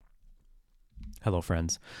Hello,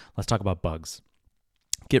 friends. Let's talk about bugs.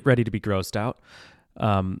 Get ready to be grossed out.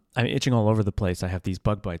 I'm itching all over the place. I have these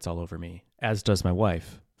bug bites all over me, as does my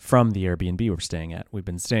wife from the Airbnb we're staying at. We've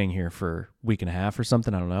been staying here for a week and a half or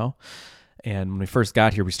something. I don't know. And when we first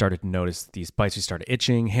got here, we started to notice these bites. We started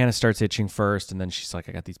itching. Hannah starts itching first, and then she's like,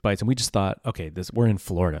 "I got these bites." And we just thought, okay, we're in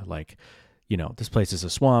Florida. Like, this place is a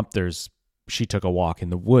swamp. She took a walk in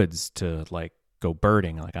the woods to go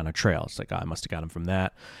birding, like on a trail. It's like, oh, I must have got them from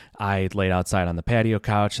that. I laid outside on the patio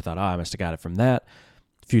couch. I thought, oh, I must have got it from that.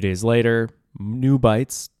 A few days later, new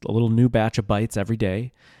bites, a little new batch of bites every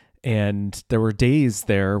day. And there were days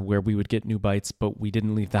there where we would get new bites, but we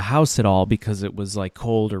didn't leave the house at all because it was like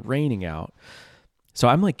cold or raining out. So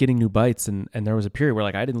I'm like getting new bites. And there was a period where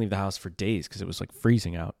I didn't leave the house for days because it was like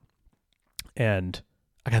freezing out. And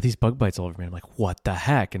I got these bug bites all over me. I'm like, what the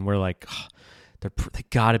heck? And we're like, oh, they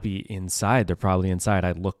gotta be inside. They're probably inside.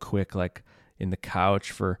 I look quick, like in the couch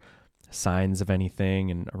for signs of anything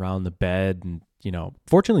and around the bed. And,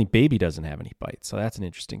 fortunately baby doesn't have any bites. So that's an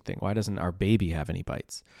interesting thing. Why doesn't our baby have any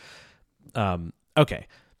bites? Okay.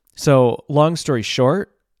 So long story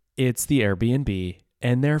short, it's the Airbnb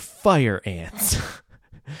and they're fire ants.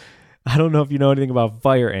 I don't know if you know anything about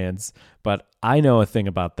fire ants, but I know a thing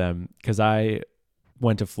about them because I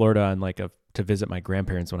went to Florida on to visit my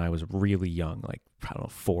grandparents when I was really young, I don't know,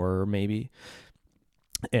 4 maybe.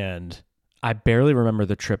 And I barely remember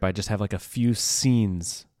the trip. I just have a few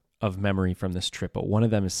scenes of memory from this trip. But one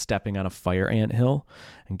of them is stepping on a fire ant hill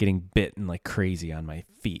and getting bitten like crazy on my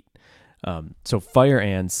feet. So fire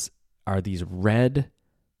ants are these red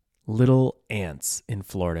little ants in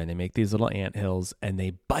Florida, and they make these little ant hills and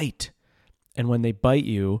they bite. And when they bite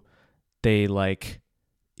you, they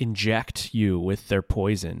inject you with their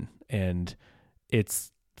poison. And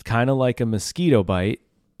it's kind of like a mosquito bite,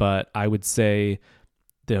 but I would say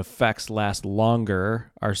the effects last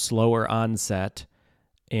longer, are slower onset,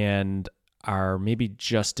 and are maybe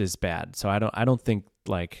just as bad. So I don't think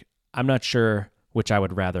I'm not sure which I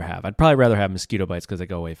would rather have. I'd probably rather have mosquito bites because they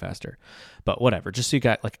go way faster. But whatever, just so you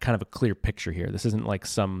got kind of a clear picture here. This isn't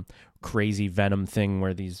some crazy venom thing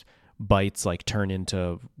where these bites turn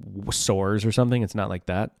into sores or something. It's not like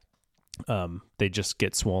that. They just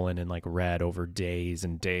get swollen and red over days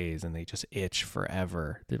and days, and they just itch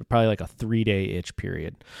forever. They're probably a 3-day itch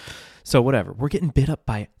period. So whatever, we're getting bit up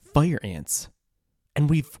by fire ants, and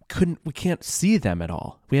we can't see them at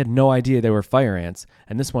all. We had no idea they were fire ants,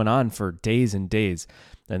 and this went on for days and days.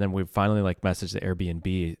 And then we finally messaged the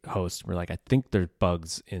Airbnb host. We're like, I think there's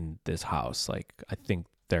bugs in this house. I think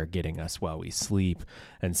they're getting us while we sleep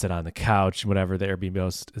and sit on the couch. Whatever. The Airbnb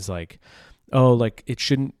host is like, oh,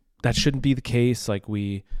 that shouldn't be the case.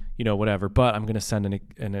 Whatever, but I'm going to send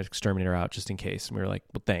an exterminator out just in case. And we were like,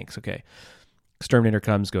 well, thanks. Okay. Exterminator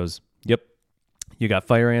comes, goes, yep, you got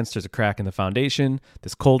fire ants. There's a crack in the foundation.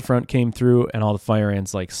 This cold front came through and all the fire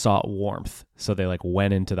ants sought warmth. So they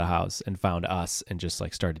went into the house and found us and just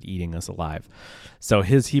started eating us alive. So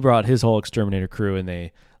he brought his whole exterminator crew and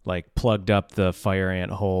they plugged up the fire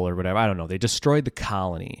ant hole or whatever. I don't know. They destroyed the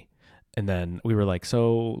colony. And then we were like,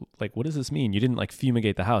 so what does this mean? You didn't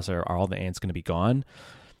fumigate the house. Are all the ants going to be gone?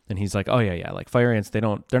 And he's like, oh yeah. Fire ants, they're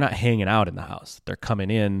not hanging out in the house. They're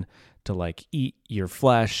coming in to eat your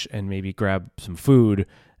flesh and maybe grab some food.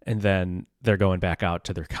 And then they're going back out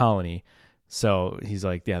to their colony. So he's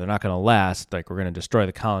like, yeah, they're not going to last. We're going to destroy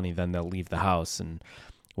the colony. Then they'll leave the house and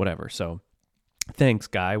whatever. So thanks,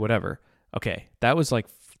 guy, whatever. Okay. That was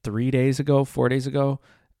 4 days ago.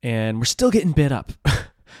 And we're still getting bit up.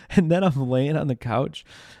 And then I'm laying on the couch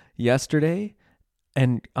yesterday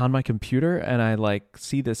and on my computer, and I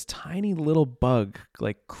see this tiny little bug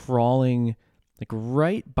crawling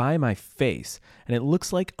right by my face, and it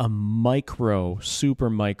looks like a super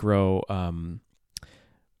micro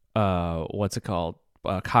what's it called?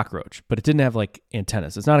 Cockroach, but it didn't have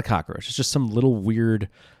antennas. It's not a cockroach. It's just some little weird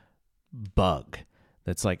bug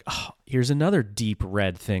that's oh, here's another deep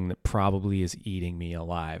red thing that probably is eating me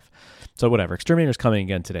alive. So whatever, exterminator's coming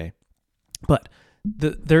again today. But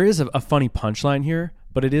there is a funny punchline here,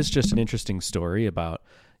 but it is just an interesting story about,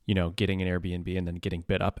 getting an Airbnb and then getting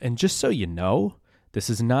bit up. And just so you know, this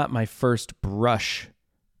is not my first brush,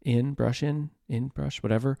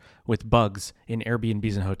 whatever, with bugs in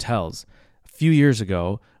Airbnbs and hotels. A few years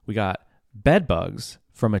ago, we got bed bugs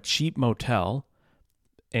from a cheap motel,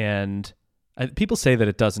 and people say that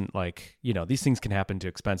it doesn't these things can happen to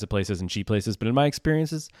expensive places and cheap places, but in my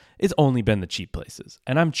experiences, it's only been the cheap places.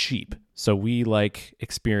 And I'm cheap, so we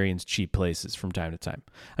experience cheap places from time to time.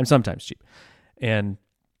 I'm sometimes cheap. And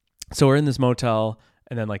so we're in this motel,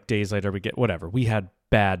 and then days later we get whatever. We had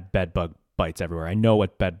bad bed bug bites everywhere. I know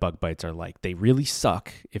what bed bug bites are like. They really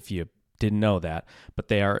suck if you Didn't know that, but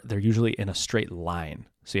they're usually in a straight line.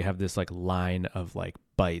 So you have this like line of like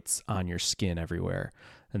bites on your skin everywhere,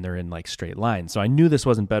 and they're in like straight lines. So I knew this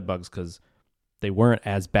wasn't bed bugs because they weren't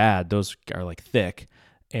as bad. Those are like thick,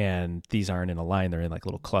 and these aren't in a line. They're in like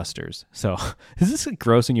little clusters. So is this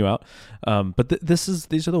grossing you out? But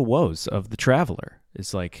these are the woes of the traveler.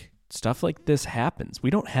 It's like stuff like this happens.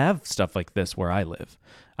 We don't have stuff like this where I live.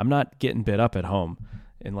 I'm not getting bit up at home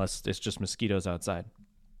unless it's just mosquitoes outside.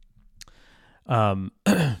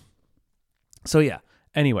 So yeah,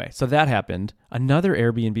 anyway, so that happened. Another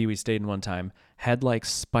Airbnb we stayed in one time had like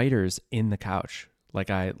spiders in the couch. Like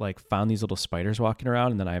I like found these little spiders walking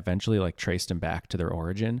around, and then I eventually like traced them back to their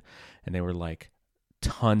origin, and they were like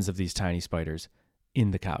tons of these tiny spiders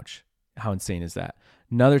in the couch. How insane is that?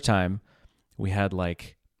 Another time we had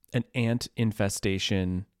like an ant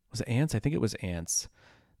infestation. Was it ants? I think it was ants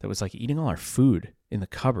that was like eating all our food in the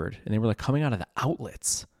cupboard, and they were like coming out of the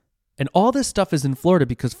outlets. And all this stuff is in Florida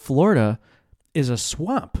because Florida is a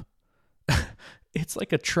swamp. It's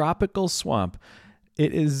like a tropical swamp.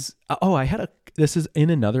 It is. Oh, this is in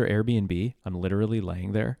another Airbnb. I'm literally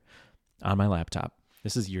laying there on my laptop.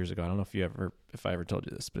 This is years ago. I don't know if I ever told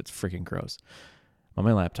you this, but it's freaking gross. On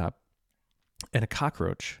my laptop, and a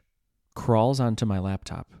cockroach crawls onto my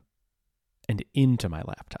laptop and into my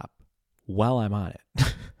laptop while I'm on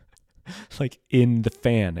it, like in the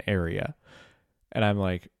fan area. And I'm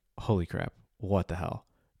like, holy crap, what the hell?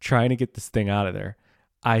 Trying to get this thing out of there.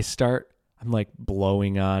 I'm like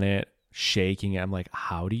blowing on it, shaking it. I'm like,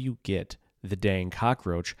 how do you get the dang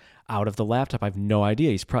cockroach out of the laptop? I have no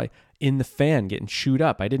idea. He's probably in the fan getting chewed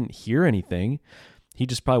up. I didn't hear anything. He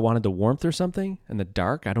just probably wanted the warmth or something in the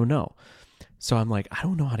dark. I don't know. So I'm like, I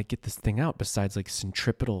don't know how to get this thing out besides like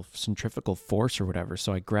centrifugal force or whatever.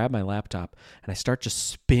 So I grab my laptop and I start just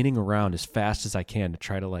spinning around as fast as I can to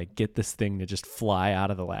try to like get this thing to just fly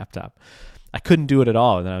out of the laptop. I couldn't do it at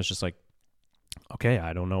all. And then I was just like, okay,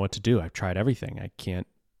 I don't know what to do. I've tried everything. I can't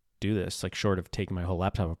do this, like short of taking my whole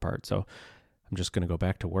laptop apart. So I'm just going to go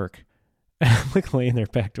back to work. And I'm like laying there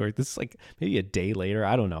back to work. This is like maybe a day later.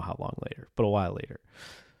 I don't know how long later, but a while later.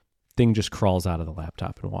 Thing just crawls out of the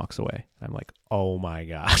laptop and walks away. I'm like, oh my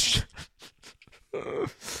gosh.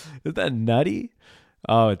 Is that nutty?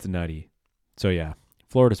 Oh, it's nutty. So yeah,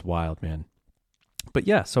 Florida's wild, man. But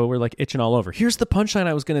yeah, so we're like itching all over. Here's the punchline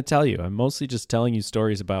I was going to tell you. I'm mostly just telling you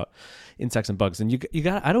stories about insects and bugs. And you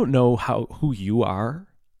got, I don't know who you are.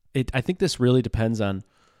 I think this really depends on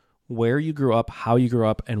where you grew up, how you grew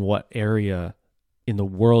up, and what area in the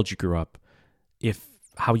world you grew up,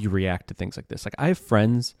 how you react to things like this. Like I have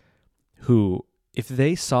friends who, if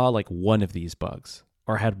they saw like one of these bugs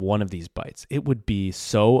or had one of these bites, it would be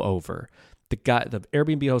so over. The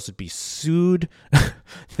Airbnb host would be sued.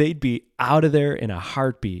 They'd be out of there in a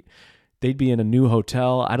heartbeat. They'd be in a new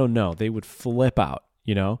hotel. I don't know. They would flip out,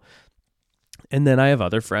 you know? And then I have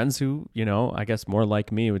other friends who, you know, I guess more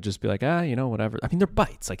like me would just be like, you know, whatever. I mean, they're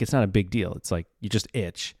bites. Like, it's not a big deal. It's like, you just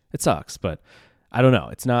itch. It sucks, but I don't know.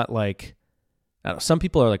 It's not like, I don't know, some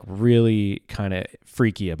people are like really kind of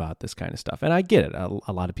freaky about this kind of stuff. And I get it.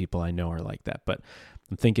 A lot of people I know are like that, but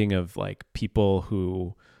I'm thinking of like people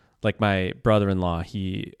who, like my brother-in-law,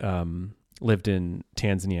 he lived in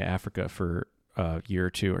Tanzania, Africa for a year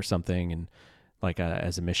or two or something, and like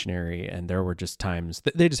as a missionary, and there were just times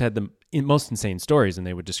they just had the most insane stories, and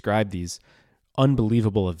they would describe these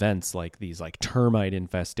unbelievable events, like these like termite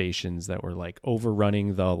infestations that were like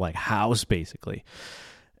overrunning the like house basically,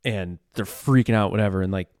 and they're freaking out, whatever,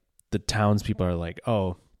 and like the townspeople are like,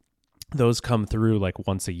 oh, those come through like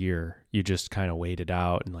once a year. You just kind of wait it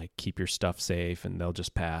out and like keep your stuff safe, and they'll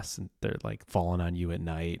just pass, and they're like falling on you at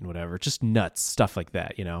night and whatever. Just nuts stuff like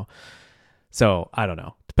that, you know? So I don't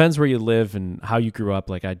know. Depends where you live and how you grew up.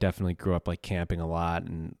 Like I definitely grew up like camping a lot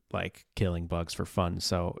and like killing bugs for fun.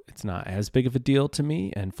 So it's not as big of a deal to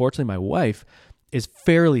me. And fortunately, my wife is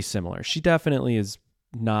fairly similar. She definitely is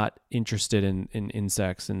not interested in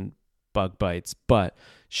insects and bug bites, but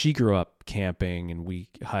she grew up camping, and we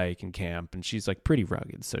hike and camp, and she's like pretty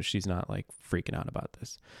rugged, so she's not like freaking out about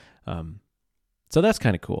this. So that's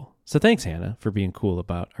kind of cool. So thanks, Hannah, for being cool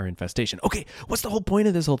about our infestation. Okay, what's the whole point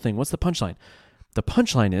of this whole thing? What's the punchline? The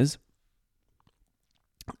punchline is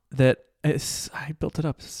that I built it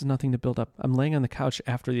up. This is nothing to build up. I'm laying on the couch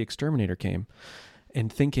after the exterminator came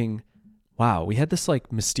and thinking, wow, we had this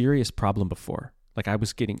like mysterious problem before. Like I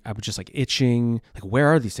was just like itching. Like, where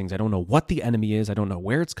are these things? I don't know what the enemy is. I don't know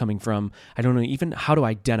where it's coming from. I don't know even how to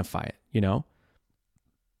identify it, you know?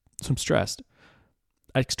 So I'm stressed.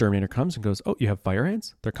 Exterminator comes and goes, oh, you have fire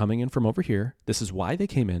ants? They're coming in from over here. This is why they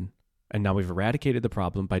came in. And now we've eradicated the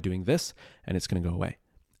problem by doing this, and it's going to go away.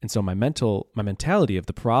 And so my mentality of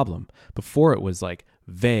the problem before, it was like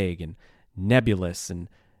vague and nebulous and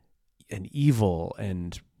evil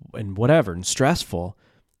and whatever and stressful.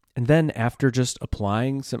 And then after just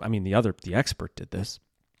applying some, the expert did this,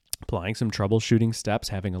 applying some troubleshooting steps,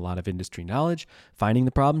 having a lot of industry knowledge, finding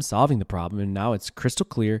the problem, solving the problem, and now it's crystal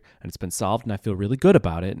clear and it's been solved and I feel really good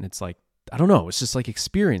about it. And it's like, I don't know, it's just like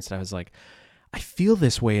experience. And I was like, I feel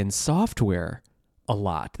this way in software a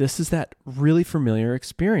lot. This is that really familiar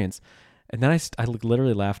experience. And then I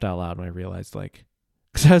literally laughed out loud when I realized, like,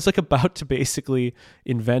 because I was like about to basically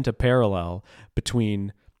invent a parallel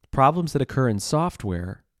between problems that occur in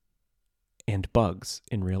software and bugs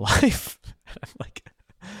in real life. I'm like,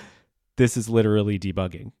 this is literally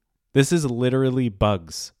debugging. This is literally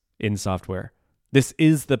bugs in software. This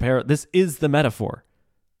is the metaphor.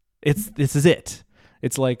 This is it.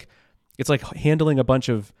 It's like handling a bunch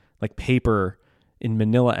of like paper in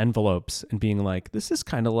manila envelopes and being like, this is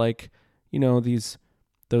kind of like,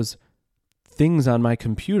 those things on my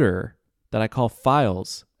computer that I call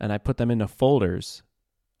files, and I put them into folders,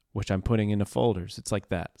 which I'm putting into folders. It's like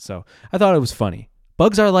that. So I thought it was funny.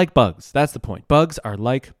 Bugs are like bugs. That's the point. Bugs are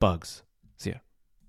like bugs. See ya.